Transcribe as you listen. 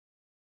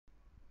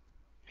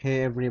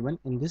Hey everyone,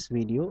 in this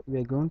video we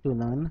are going to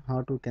learn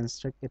how to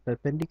construct a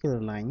perpendicular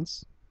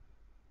lines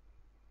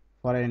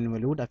for an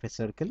involute of a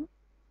circle.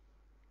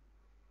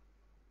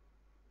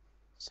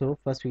 So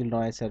first we will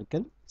draw a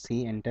circle,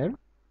 C, enter,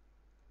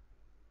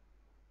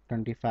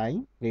 25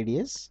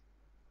 radius.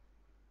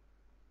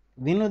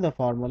 We know the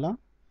formula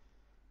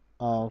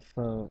of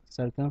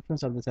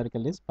circumference of the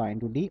circle is pi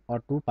into d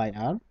or 2 pi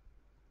r.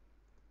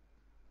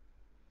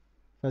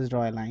 First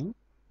draw a line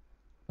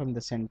from the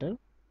center.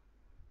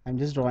 I'm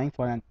just drawing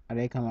for an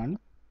array command.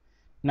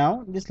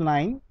 Now this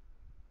line,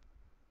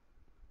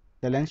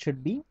 the length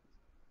should be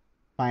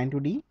pi into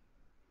d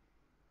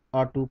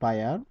or 2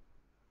 pi r.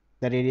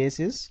 The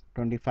radius is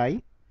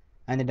 25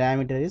 and the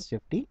diameter is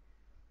 50.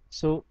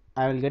 So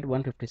I will get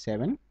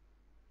 157.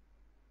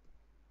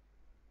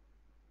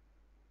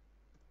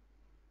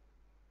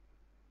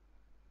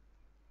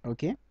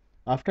 Okay,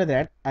 after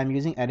that I'm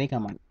using array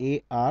command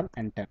ar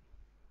enter.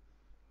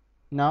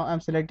 Now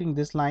I'm selecting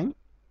this line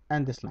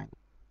and this line,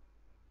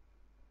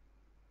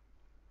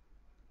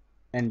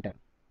 enter.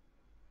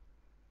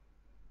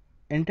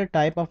 Enter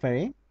type of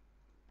array,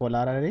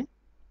 polar array.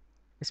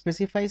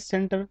 Specify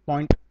center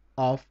point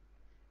of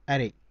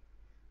array.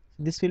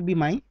 This will be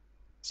my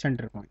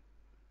center point.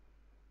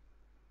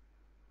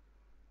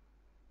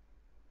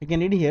 You can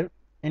read here,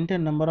 enter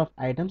number of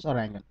items or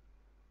angle.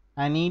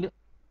 I need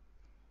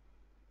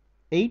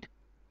 8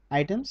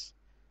 items.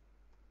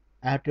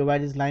 I have to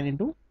divide this line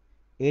into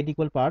 8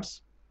 equal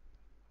parts.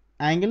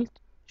 Angle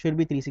should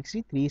be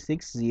 360,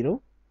 360,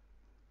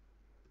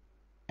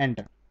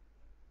 enter.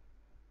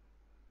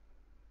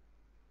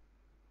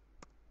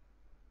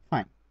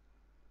 Fine.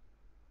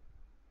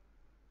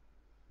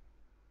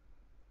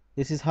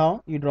 This is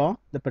how you draw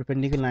the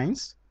perpendicular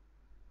lines.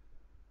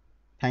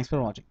 Thanks for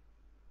watching.